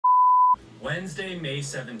Wednesday, May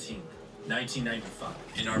 17th, 1995.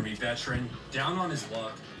 An Army veteran, down on his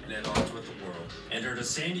luck and at odds with the world, entered a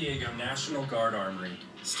San Diego National Guard armory,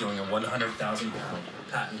 stealing a 100,000-pound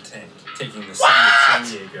patent tank, taking the city of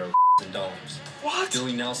San Diego $1,000. What?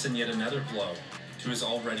 Dealing Nelson yet another blow to his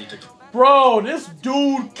already Bro, this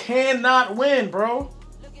dude cannot win, bro.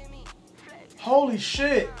 Holy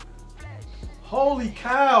shit. Holy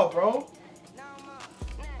cow, bro.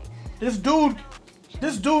 This dude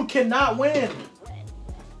cannot win.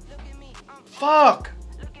 Fuck.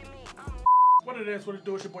 What it is, what it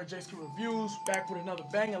do, it's your boy JSK Reviews, back with another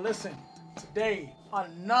banger. Listen, today,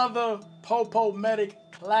 another Popo Medic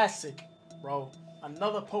classic, bro.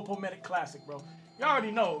 Another Popo Medic classic, bro. You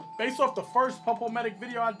already know, based off the first Popo Medic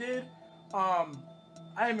video I did, I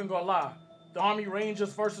ain't even gonna lie. The Army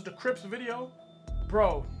Rangers versus the Crips video,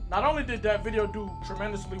 bro, not only did that video do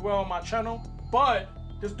tremendously well on my channel, but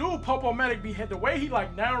this dude Popo Medic, the way he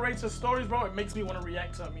like narrates his stories, bro, it makes me want to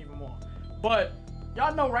react to him even more. But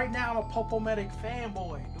y'all know right now I'm a Popo Medic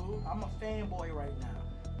fanboy, dude. I'm a fanboy right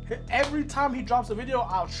now. Every time he drops a video,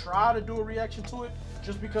 I'll try to do a reaction to it,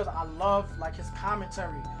 just because I love like his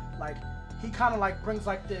commentary. Like he kind of like brings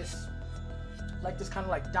like this kind of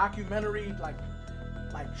like documentary, like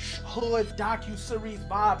hood docu-series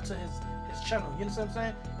vibe to his channel. You know what I'm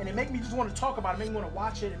saying? And it make me just want to talk about it, make me want to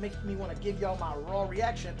watch it, it makes me want to give y'all my raw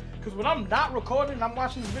reaction. Because when I'm not recording and I'm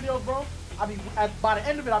watching these videos, bro, by the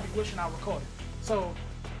end of it, I'll be wishing I recorded. So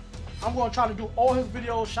I'm gonna try to do all his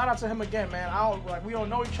videos. Shout out to him again, man. We don't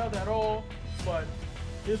know each other at all, but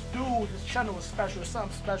this dude, his channel is special. It's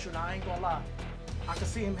something special. Now I ain't gonna lie. I can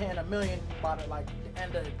see him hitting 1 million by the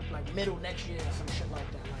end of middle next year or some shit like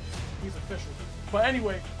that. Like he's official. But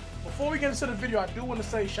anyway, before we get into the video, I do want to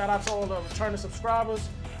say shout out to all the returning subscribers.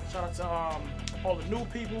 Shout out to all the new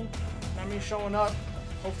people, you know what I mean, showing up.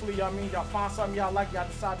 Hopefully, y'all find something y'all like, y'all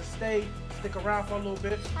decide to stick around for a little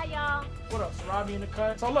bit. Hi, y'all. What up, Sarabi in the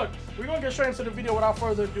cut? So look, we're gonna get straight into the video without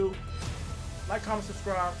further ado. Like, comment,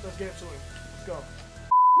 subscribe. Let's get into it. Let's go.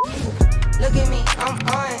 Look at me, I'm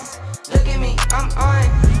on. Look at me, I'm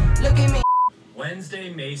on. Look at me.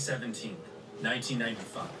 Wednesday, May 17th,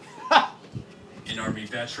 1995. An Army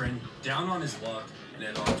veteran, down on his luck and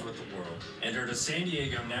at odds with the world, entered a San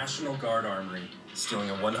Diego National Guard armory, stealing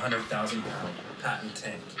a 100,000-pound patent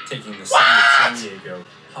tank, taking the city of San Diego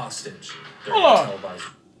hostage during a televised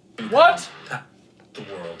the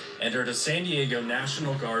world. Entered a San Diego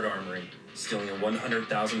National Guard armory, stealing a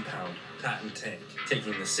 100,000-pound patent tank,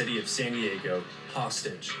 taking the city of San Diego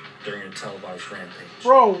hostage during a televised rampage.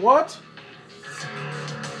 Bro, what?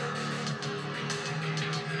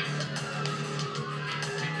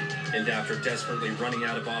 And after desperately running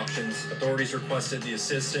out of options, authorities requested the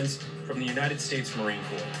assistance from the United States Marine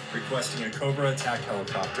Corps, requesting a Cobra Attack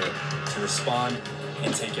Helicopter to respond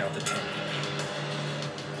and take out the tank.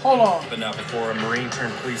 Hold on. But not before a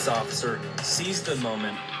Marine-turned-police officer seized the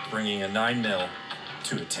moment, bringing a 9mm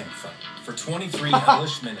to a tank fight. For 23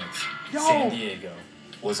 hellish minutes, San Diego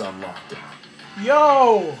was on lockdown.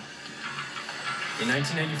 Yo! In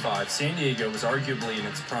 1995, San Diego was arguably in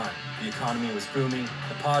its prime. The economy was booming,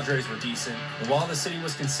 the Padres were decent, and while the city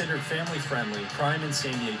was considered family-friendly, crime in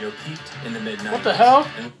San Diego peaked in the mid-90s. What the hell?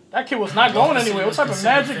 That kid was not going anywhere. What type of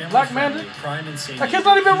magic? Black magic? That kid's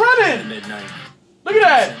not even running! In the mid-90s. Look at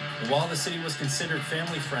that! And while the city was considered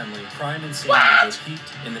family-friendly, crime in San Diego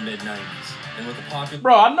peaked in the mid-90s. And with the popular...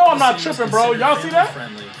 Bro, I know I'm not tripping, bro. Y'all see that?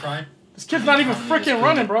 Crime, this kid's not even freaking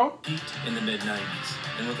running, bro. Peaked in the mid-90s.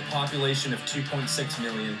 And with a population of 2.6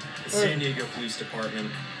 million, the San Diego Police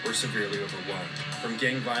Department were severely overwhelmed. From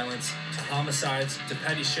gang violence to homicides to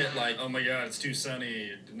petty shit like, oh my god, it's too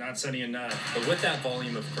sunny, not sunny enough. But with that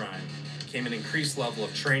volume of crime came an increased level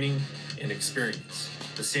of training and experience.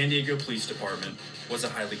 The San Diego Police Department was a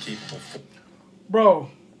highly capable force.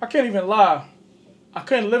 Bro, I can't even lie. I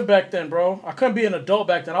couldn't live back then, bro. I couldn't be an adult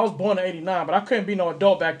back then. I was born in '89, but I couldn't be no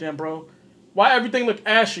adult back then, bro. Why everything look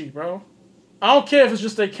ashy, bro? I don't care if it's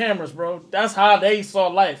just their cameras, bro. That's how they saw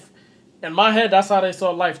life. In my head, that's how they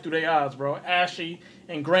saw life through their eyes, bro. Ashy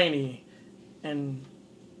and grainy and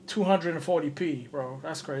 240p, bro.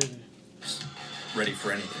 That's crazy. Ready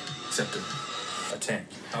for anything except a tank.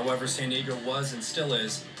 However, San Diego was and still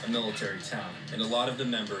is a military town, and a lot of the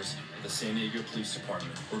members of the San Diego Police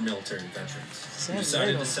Department were military veterans who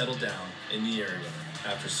decided to settle down in the area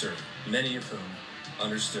after serving, many of whom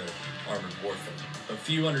understood armored warfare. But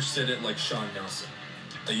few understood it like Shawn Nelson,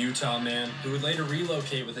 a Utah man who would later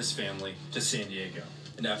relocate with his family to San Diego.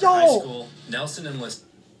 And after high school, Nelson enlisted.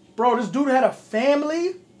 Bro, this dude had a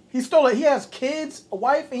family? He has kids, a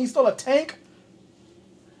wife, and he stole a tank?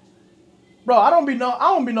 Bro, I don't be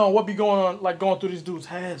knowing what be going on, like going through these dudes'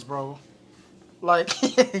 heads, bro. Like,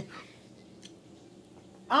 I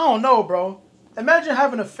don't know, bro. Imagine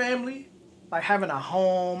having a family, like having a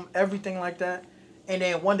home, everything like that, and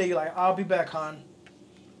then one day you're like, I'll be back, hon.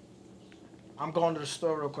 I'm going to the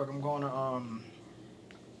store real quick. I'm going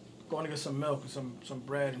to get some milk and some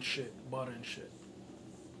bread and shit, butter and shit.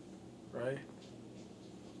 Right?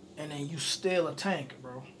 And then you steal a tank,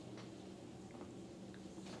 bro.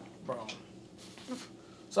 Bro.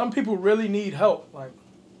 Some people really need help. Like,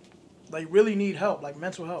 they really need help, like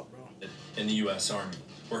mental help, bro. In the U.S. Army,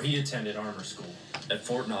 where he attended armor school at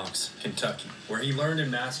Fort Knox, Kentucky, where he learned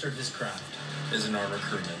and mastered his craft as an armor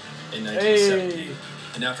crewman in 1978. Hey.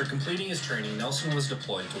 And after completing his training, Nelson was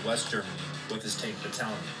deployed to West Germany with his tank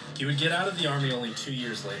battalion. He would get out of the Army only 2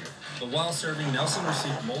 years later. But while serving, Nelson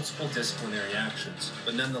received multiple disciplinary actions,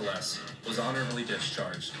 but nonetheless was honorably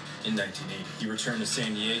discharged in 1980. He returned to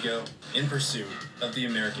San Diego in pursuit of the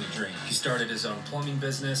American dream. He started his own plumbing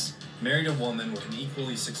business, married a woman with an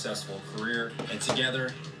equally successful career, and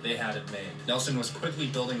together they had it made. Nelson was quickly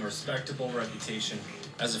building a respectable reputation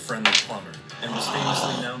as a friendly plumber, and was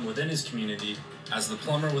famously known within his community as the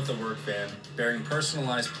plumber with the work van, bearing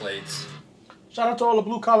personalized plates. Shout out to all the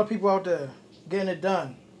blue-collar people out there getting it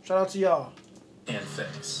done. Shout out to y'all. And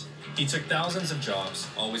fix. He took thousands of jobs,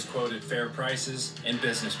 always quoted fair prices, and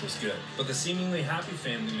business was good. But the seemingly happy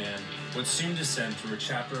family man would soon descend through a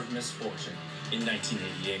chapter of misfortune in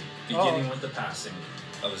 1988, beginning with the passing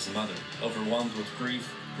of his mother. Overwhelmed with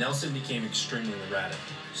grief, Nelson became extremely erratic.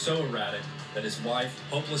 So erratic that his wife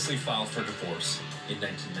hopelessly filed for divorce in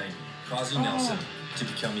 1990, causing Nelson to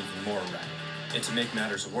become even more erratic. And to make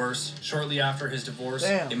matters worse, shortly after his divorce,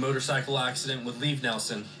 a motorcycle accident would leave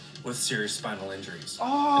Nelson with serious spinal injuries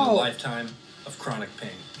and a lifetime of chronic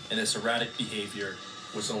pain. And this erratic behavior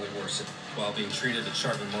was only worsened. While being treated at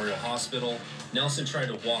Sharp Memorial Hospital, Nelson tried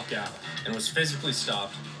to walk out and was physically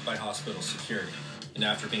stopped by hospital security. And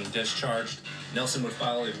after being discharged, Nelson would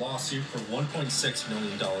file a lawsuit for $1.6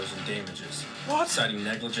 million in damages, citing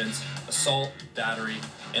negligence, assault, battery,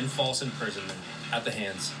 and false imprisonment at the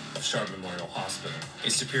hands of Sharp Memorial Hospital. A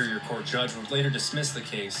Superior Court judge would later dismiss the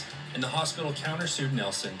case, and the hospital countersued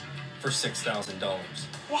Nelson for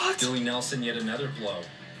 $6,000. Dealing Nelson yet another blow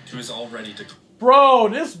to his already Bro,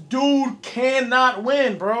 this dude cannot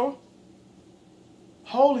win, bro.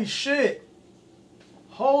 Holy shit.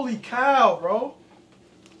 Holy cow, bro.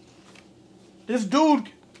 This dude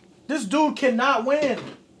cannot win.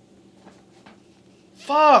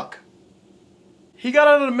 Fuck. He got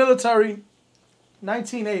out of the military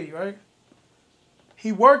 1980, right?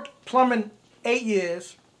 He worked plumbing 8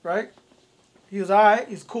 years, right? He was alright,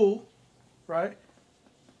 he's cool, right?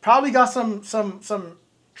 Probably got some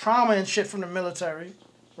trauma and shit from the military,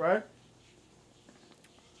 right?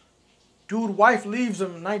 Dude, wife leaves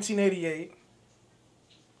him in 1988,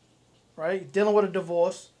 right? Dealing with a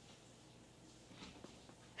divorce.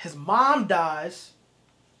 His mom dies,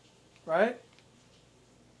 right?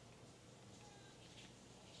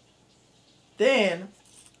 Then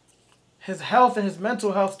his health and his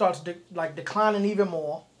mental health starts declining even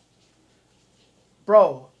more.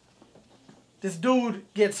 Bro, this dude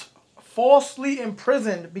gets falsely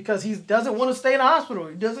imprisoned because he doesn't want to stay in the hospital.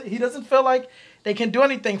 He doesn't feel like they can do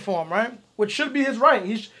anything for him, right? Which should be his right.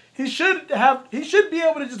 He should be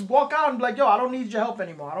able to just walk out and be like, yo, I don't need your help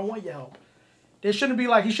anymore. I don't want your help. He shouldn't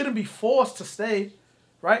be forced to stay,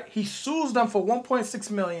 right? He sues them for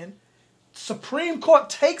 $1.6 million. Supreme Court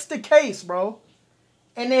takes the case, bro.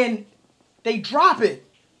 And then they drop it.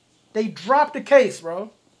 They drop the case,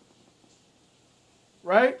 bro.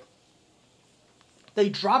 Right? They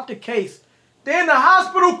drop the case. Then the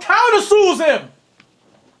hospital countersues him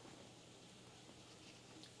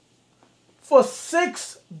for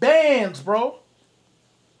 6 bands, bro.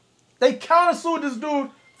 They countersued this dude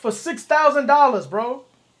for $6,000, bro.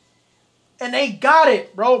 And they got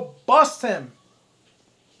it, bro. Bust him.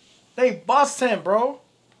 They bust him, bro.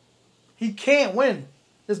 He can't win.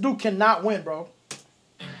 This dude cannot win, bro.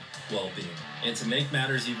 Well-being. And to make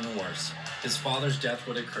matters even worse, his father's death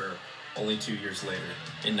would occur only 2 years later,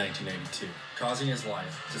 in 1982, causing his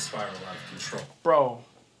life to spiral out of control. Bro.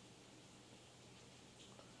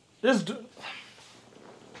 This dude...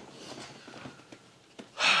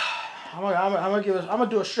 I'm gonna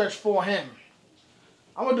do a stretch for him.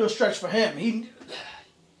 I'm gonna do a stretch for him.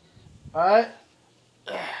 All right.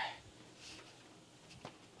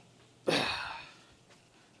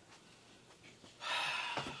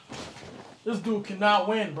 This dude cannot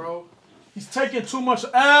win, bro. He's taking too much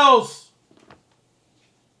L's.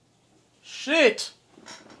 Shit.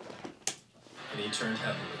 And he turned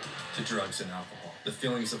heavily to drugs and alcohol. The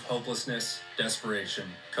feelings of hopelessness, desperation,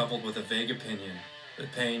 coupled with a vague opinion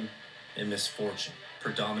that pain and misfortune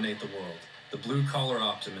predominate the world, the blue-collar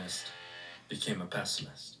optimist became a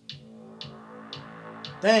pessimist.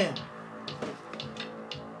 Damn.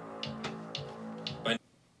 By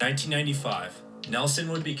 1995,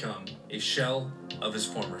 Nelson would become a shell of his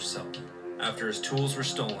former self after his tools were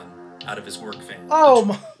stolen out of his work van. Oh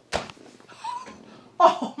my.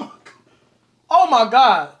 Oh my. Oh my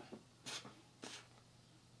God.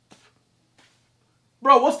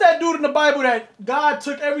 Bro, what's that dude in the Bible that God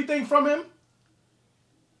took everything from him?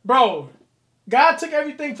 Bro, God took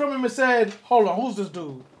everything from him and said, hold on, who's this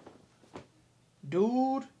dude?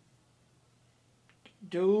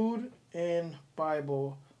 Dude in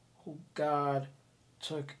Bible who God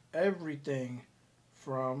took everything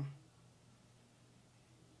from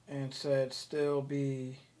and said still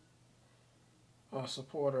be a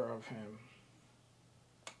supporter of him.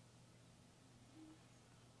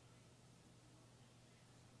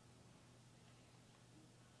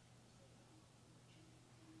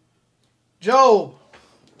 Job.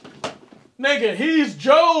 Nigga, he's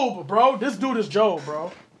Job, bro. This dude is Job,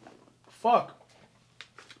 bro. Fuck.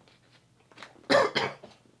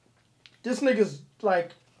 This nigga's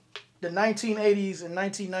like the 1980s and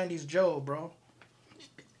 1990s Job, bro.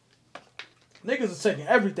 Niggas is taking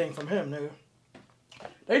everything from him, nigga.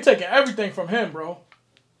 They taking everything from him, bro.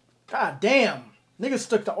 God damn. Niggas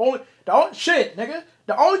took the only shit, nigga.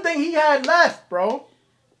 The only thing he had left, bro.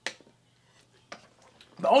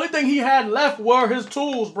 The only thing he had left were his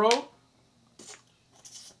tools, bro.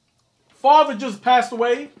 Father just passed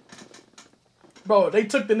away. Bro, they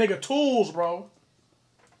took the nigga tools, bro.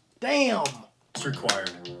 Damn. Was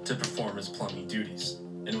required to perform his plumbing duties.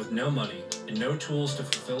 And with no money and no tools to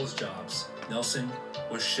fulfill his jobs, Nelson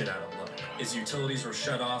was shit out of luck. His utilities were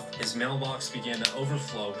shut off, his mailbox began to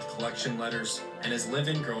overflow with collection letters, and his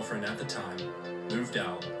live-in girlfriend at the time moved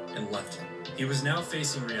out and left him. He was now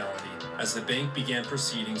facing reality as the bank began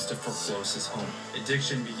proceedings to foreclose his home.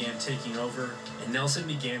 Addiction began taking over, and Nelson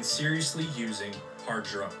began seriously using hard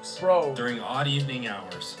drugs. Bro. During odd evening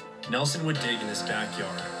hours, Nelson would dig in his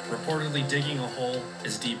backyard, reportedly digging a hole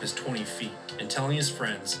as deep as 20 feet, and telling his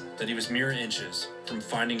friends that he was mere inches from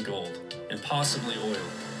finding gold and possibly oil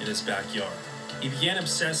in his backyard. He began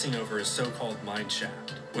obsessing over his so-called mine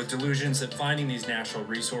shaft, with delusions that finding these natural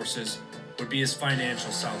resources would be his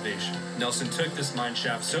financial salvation. Nelson took this mine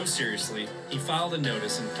shaft so seriously, he filed a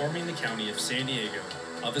notice informing the county of San Diego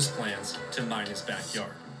of his plans to mine his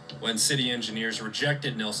backyard. When city engineers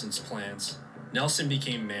rejected Nelson's plans, Nelson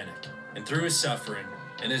became manic, and through his suffering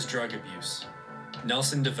and his drug abuse,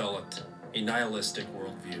 Nelson developed a nihilistic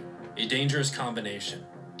worldview, a dangerous combination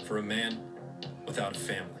for a man without a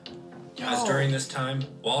family. As during this time,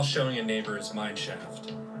 while showing a neighbor his mine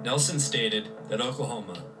shaft, Nelson stated that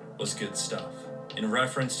Oklahoma was good stuff, in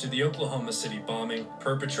reference to the Oklahoma City bombing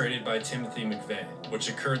perpetrated by Timothy McVeigh, which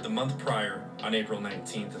occurred the month prior on April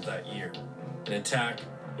 19th of that year, an attack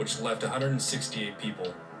which left 168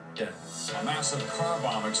 people dead. A massive car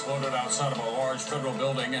bomb exploded outside of a large federal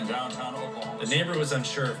building in downtown Oklahoma. The neighbor was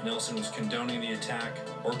unsure if Nelson was condoning the attack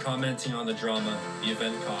or commenting on the drama the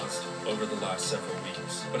event caused over the last several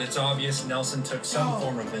weeks. But it's obvious Nelson took some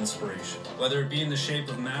form of inspiration, whether it be in the shape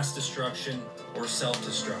of mass destruction or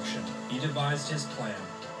self-destruction. He devised his plan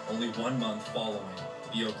only 1 month following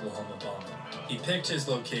the Oklahoma bombing. He picked his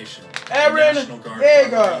location, Aaron the National Guard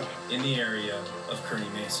Yeager. in the area of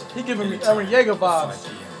Kearny Mesa. He giving me at a Aaron time Yeager of 5 vibes.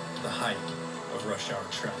 p.m., the height of rush hour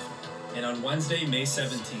traffic. And on Wednesday, May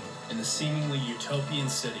 17th, in the seemingly utopian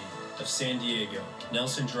city of San Diego,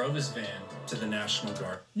 Nelson drove his van to the National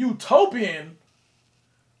Guard. Utopian?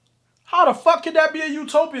 How the fuck can that be a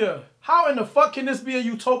utopia? How in the fuck can this be a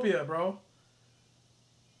utopia, bro?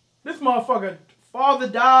 This motherfucker, father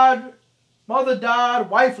died, mother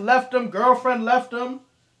died, wife left him, girlfriend left him,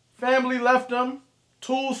 family left him,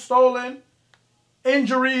 tools stolen,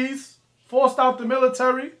 injuries, forced out the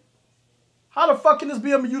military. How the fuck can this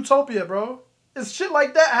be a utopia, bro? It's shit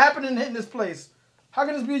like that happening in this place. How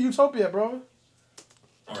can this be a utopia, bro?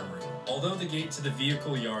 Armory. Although the gate to the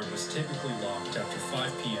vehicle yard was typically locked after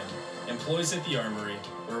 5 p.m., employees at the armory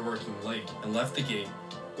were working late and left the gate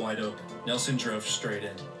wide open. Nelson drove straight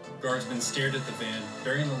in. Guardsmen stared at the van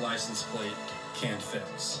bearing the license plate, "Can't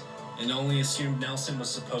fix," and only assumed Nelson was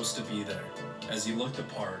supposed to be there, as he looked the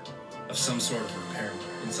part of some sort of repairman,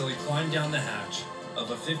 until he climbed down the hatch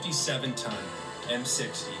of a 57-ton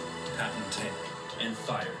M60 patent tank and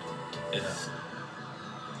fired it up.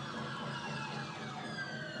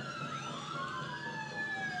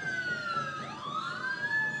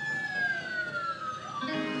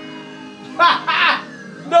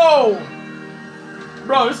 No!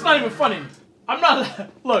 Bro, it's not even funny. I'm not...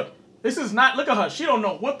 Look, This is not, look at her. She don't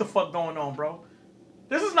know what the fuck going on, bro.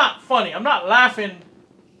 This is not funny. I'm not laughing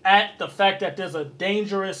at the fact that there's a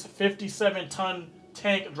dangerous 57-ton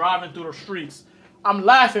tank driving through the streets. I'm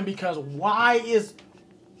laughing because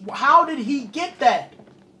how did he get that?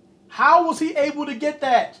 How was he able to get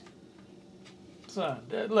that? Son,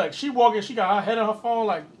 look, she walking, she got her head on her phone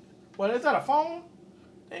like, what, is that a phone?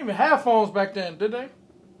 They didn't even have phones back then, did they?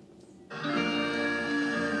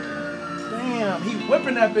 Damn, he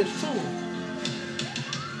whipping that bitch too.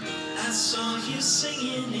 I saw you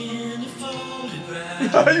singing in a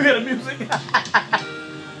photograph. You hear the music?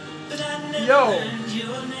 But I never Yo. learned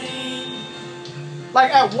your name.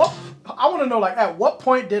 Like at what? I want to know. Like at what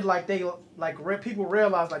point did people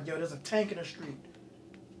realize like, yo, there's a tank in the street?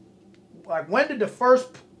 Like when did the first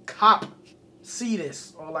cop see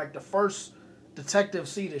this, or like the first detective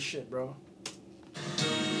see this shit, bro?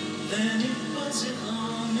 Then it wasn't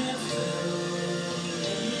long after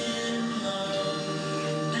in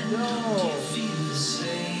love, and now you feel the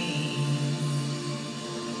same.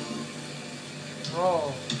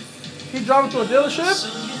 Bro, he driving through a dealership? So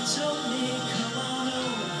you told me, come on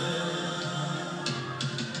over.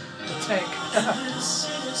 The tank.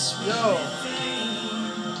 Yo.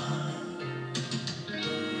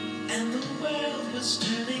 And the world was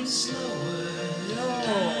turning slower. Yo. I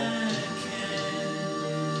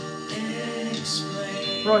can't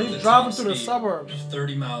explain. Bro, he's driving through the suburbs.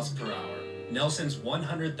 30 miles per hour. Nelson's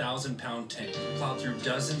 100,000-pound tank plowed through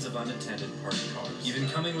dozens of unattended parked cars, even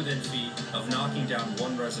coming within feet of knocking down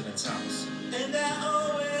one resident's house. And I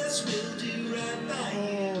always will do right by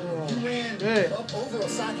you. Yeah.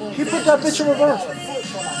 He put that bitch in reverse.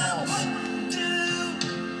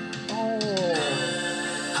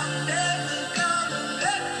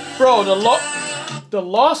 Bro, the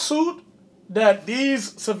lawsuit that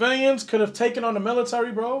these civilians could have taken on the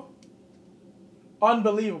military, bro.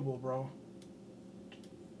 Unbelievable, bro.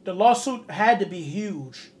 The lawsuit had to be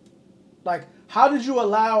huge. Like, how did you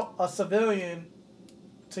allow a civilian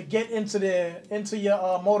to get into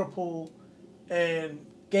your motor pool and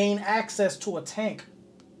gain access to a tank?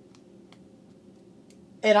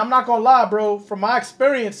 And I'm not gonna lie, bro. From my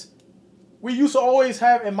experience, we used to always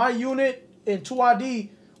have in my unit in 2ID.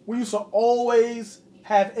 We used to always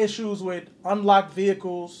have issues with unlocked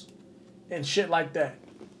vehicles and shit like that.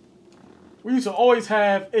 We used to always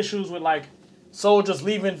have issues with like soldiers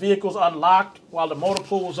leaving vehicles unlocked while the motor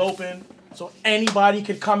pool was open, so anybody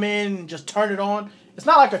could come in and just turn it on. It's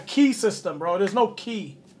not like a key system, bro. There's no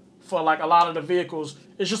key for like a lot of the vehicles.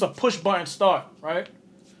 It's just a push button start, right?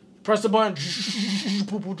 Press the button.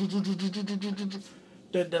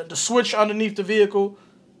 The switch underneath the vehicle.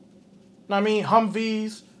 I mean,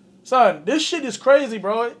 Humvees. Son, this shit is crazy,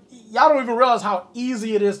 bro. Y'all don't even realize how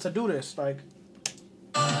easy it is to do this. Like,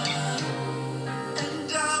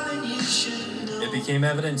 It became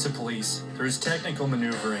evident to police through his technical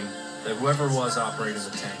maneuvering that whoever was operating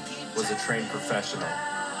the tank was a trained professional.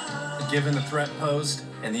 Given the threat posed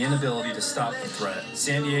and the inability to stop the threat,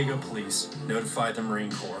 San Diego police notified the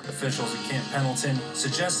Marine Corps. Officials at Camp Pendleton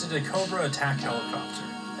suggested a Cobra Attack Helicopter,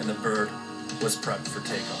 and the bird was prepped for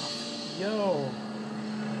takeoff. yo.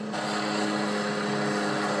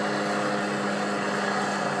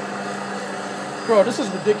 Bro, this is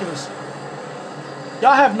ridiculous.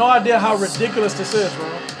 Y'all have no idea how ridiculous this is, bro.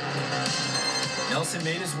 Nelson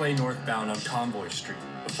made his way northbound on Convoy Street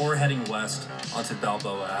before heading west onto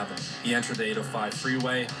Balboa Avenue. He entered the 805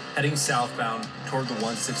 freeway, heading southbound toward the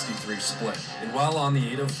 163 split. And while on the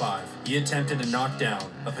 805, he attempted to knock down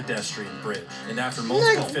a pedestrian bridge. And after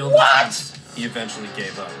multiple failed attempts, he eventually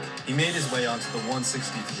gave up. He made his way onto the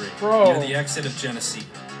 163 near the exit of Genesee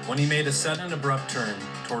when he made a sudden abrupt turn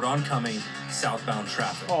toward oncoming southbound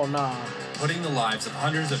traffic. Oh, nah. Putting the lives of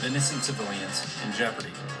hundreds of innocent civilians in jeopardy.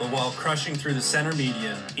 But while crushing through the center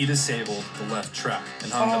median, he disabled the left track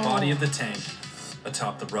and hung the body of the tank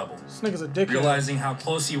atop the rubble. This nigga's a dickhead. Realizing how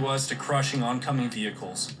close he was to crushing oncoming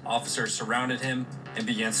vehicles, officers surrounded him and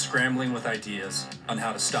began scrambling with ideas on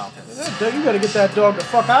how to stop him. You gotta get that dog the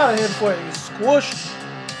fuck out of here before he squished.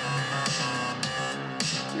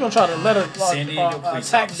 You gonna try to let a San Diego police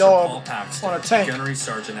attack officer dog Paul Paxton, on a tank? gunnery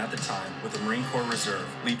sergeant at the time with the Marine Corps Reserve,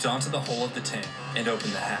 leaped onto the hull of the tank and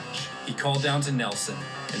opened the hatch. He called down to Nelson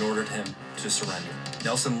and ordered him to surrender.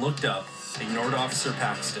 Nelson looked up, ignored Officer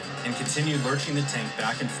Paxton, and continued lurching the tank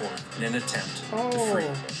back and forth in an attempt to free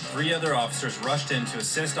it. 3 other officers rushed in to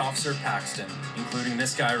assist Officer Paxton, including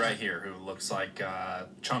this guy right here, who looks like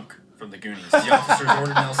Chunk from the Goonies. The officers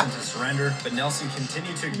ordered Nelson to surrender, but Nelson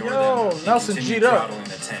continued to ignore them and Nelson continued G'd up. throttling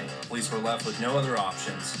the tank. Police were left with no other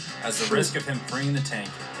options, as the risk of him freeing the tank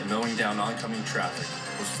and mowing down oncoming traffic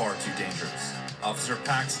was far too dangerous. Officer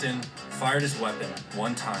Paxton fired his weapon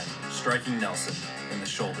one time, striking Nelson in the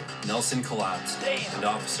shoulder. Nelson collapsed, and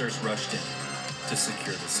officers rushed in to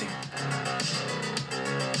secure the scene.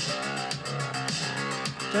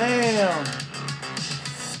 Damn.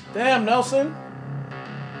 Damn, Nelson.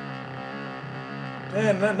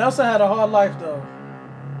 Damn, Nelson had a hard life, though.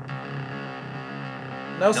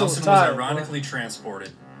 Nelson was tired, ironically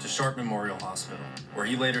transported to Sharp Memorial Hospital, where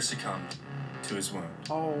he later succumbed to his wound.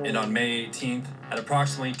 Oh. And on May 18th, at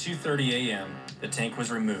approximately 2:30 a.m., the tank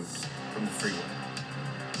was removed from the freeway.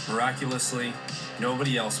 Miraculously,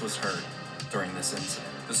 nobody else was hurt during this incident.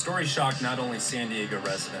 The story shocked not only San Diego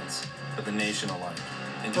residents, but the nation alike.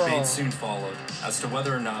 And debate soon followed as to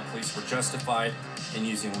whether or not police were justified in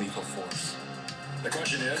using lethal force. The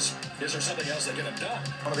question is there something else they could have done?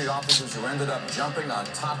 One of the officers who ended up jumping on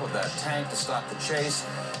top of that tank to stop the chase.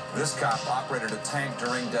 This cop operated a tank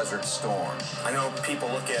during Desert Storm. I know people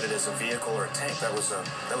look at it as a vehicle or a tank. That was a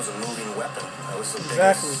moving weapon. That was the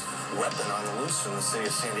biggest weapon on the loose in the city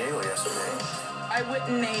of San Diego yesterday. Why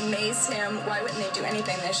wouldn't they mace him? Why wouldn't they do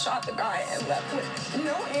anything? They shot the guy and left with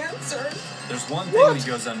no answer. There's one thing that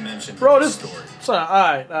goes unmentioned in this story.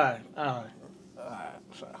 Sorry, all right.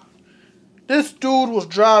 This dude was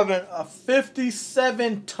driving a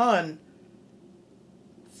 57-ton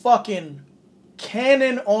fucking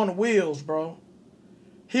cannon on wheels, bro.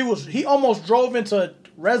 He almost drove into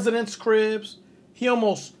residents' cribs. He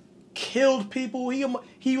almost killed people.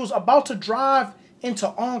 He was about to drive into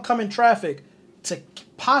oncoming traffic to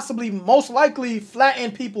possibly, most likely,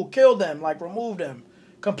 flatten people, kill them, like remove them,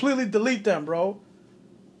 completely delete them, bro.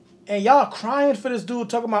 And y'all crying for this dude,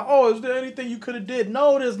 talking about, oh, is there anything you could have did?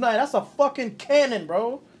 No, there's not. That's a fucking cannon,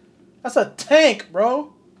 bro. That's a tank,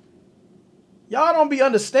 bro. Y'all don't be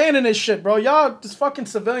understanding this shit, bro. Y'all just fucking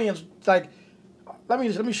civilians. Like, let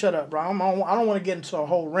me shut up, bro. I don't want to get into a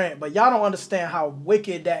whole rant, but y'all don't understand how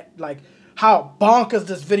wicked that, like, how bonkers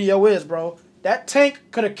this video is, bro. That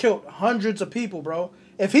tank could have killed hundreds of people, bro.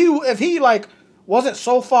 If he like wasn't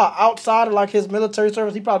so far outside of like his military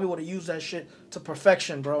service, he probably would have used that shit to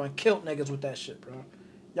perfection, bro, and killed niggas with that shit, bro.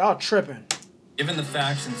 Y'all tripping. Given the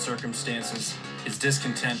facts and circumstances, his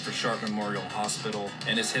discontent for Sharp Memorial Hospital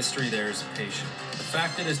and his history there as a patient, the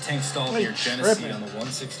fact that his tank stalled near Genesee on the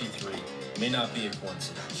 163 may not be a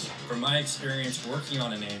coincidence. From my experience working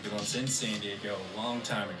on an ambulance in San Diego a long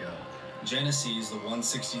time ago, Genesee is the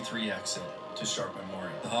 163 exit to Sharp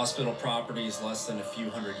Memorial. The hospital property is less than a few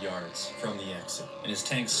hundred yards from the exit, and his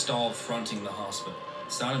tank stalled fronting the hospital.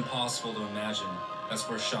 It's not impossible to imagine that's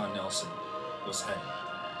where Shawn Nelson was heading.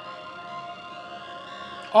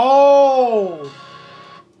 Oh!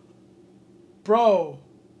 Bro.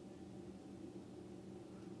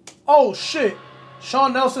 Oh, shit.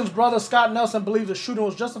 Shawn Nelson's brother, Scott Nelson, believes the shooting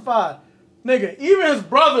was justified. Nigga, even his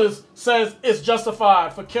brothers says it's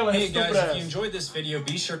justified for killing his stupid ass. Hey guys, if you enjoyed this video,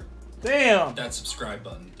 be sure to hit that subscribe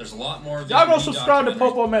button. There's a lot more of y'all go subscribe to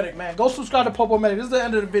Popo Medic, man. Go subscribe to Popo Medic. This is the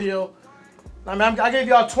end of the video. I mean, I gave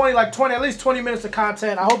y'all at least 20 minutes of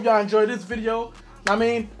content. I hope y'all enjoyed this video. I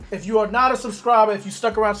mean, if you are not a subscriber, if you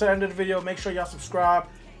stuck around to the end of the video, make sure y'all subscribe.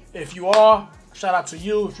 If you are, shout out to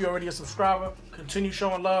you. If you're already a subscriber, continue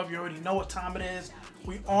showing love. You already know what time it is.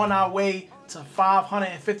 We on our way to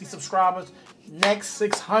 550 subscribers. Next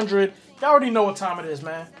 600. Y'all already know what time it is,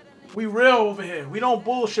 man. We real over here. We don't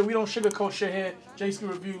bullshit. We don't sugarcoat shit here. JC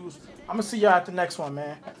Reviews. I'm going to see y'all at the next one,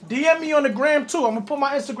 man. DM me on the gram, too. I'm going to put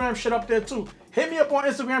my Instagram shit up there, too. Hit me up on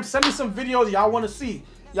Instagram. Send me some videos y'all want to see.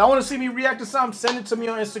 Y'all want to see me react to something? Send it to me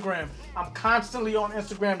on Instagram. I'm constantly on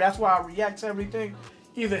Instagram. That's why I react to everything.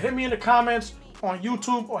 Either hit me in the comments on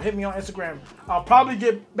YouTube or hit me on Instagram. I'll probably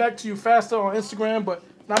get back to you faster on Instagram. But,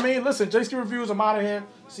 I mean, listen, JC Reviews, I'm out of here.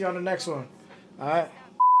 See you on the next one. All right.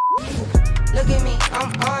 Look at me,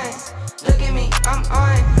 I'm on. Look at me, I'm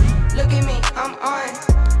on. Look at me, I'm on.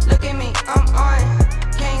 Look at me, I'm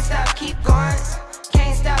on. Can't stop, keep going.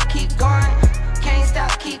 Can't stop, keep going. Can't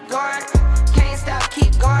stop, keep going. Can't stop,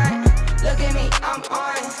 keep going. Look at me, I'm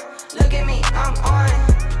on. Look at me, I'm on.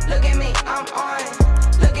 Look at me, I'm on.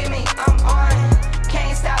 Look at me, I'm on.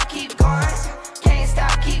 Can't stop, keep going. Can't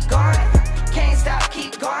stop, keep going. Can't stop,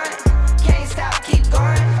 keep going. Can't stop, keep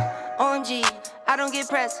going. OMG, I don't get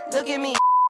pressed. Look at me.